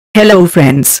Hello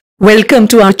friends, welcome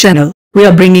to our channel. We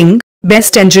are bringing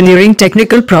best engineering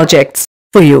technical projects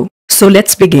for you. So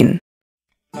let's begin.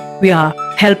 We are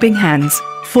helping hands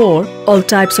for all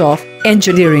types of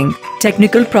engineering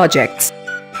technical projects.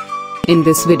 In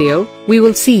this video, we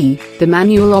will see the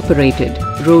manual operated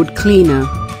road cleaner.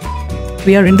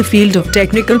 We are in the field of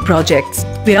technical projects.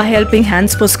 We are helping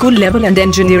hands for school level and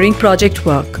engineering project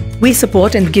work. We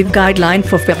support and give guideline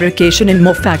for fabrication and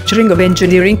manufacturing of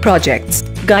engineering projects,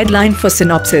 guideline for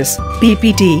SYNOPSIS,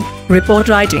 PPT, report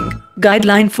writing,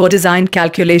 guideline for design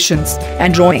calculations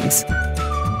and drawings.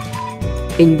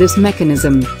 In this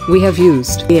mechanism, we have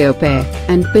used air pair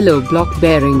and pillow block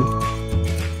bearing.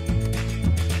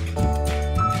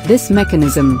 This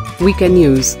mechanism we can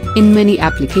use in many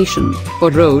applications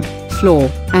for road, floor,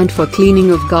 and for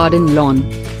cleaning of garden lawn.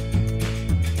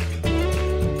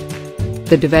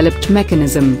 The developed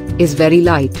mechanism is very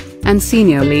light, and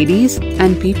senior ladies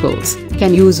and peoples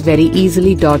can use very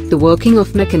easily. The working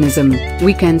of mechanism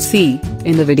we can see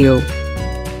in the video.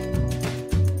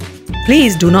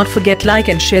 Please do not forget like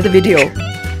and share the video.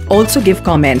 Also give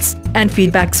comments and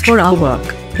feedbacks for our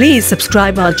work. Please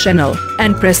subscribe our channel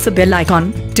and press the bell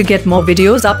icon to get more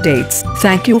videos updates.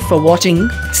 Thank you for watching.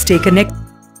 Stay connected.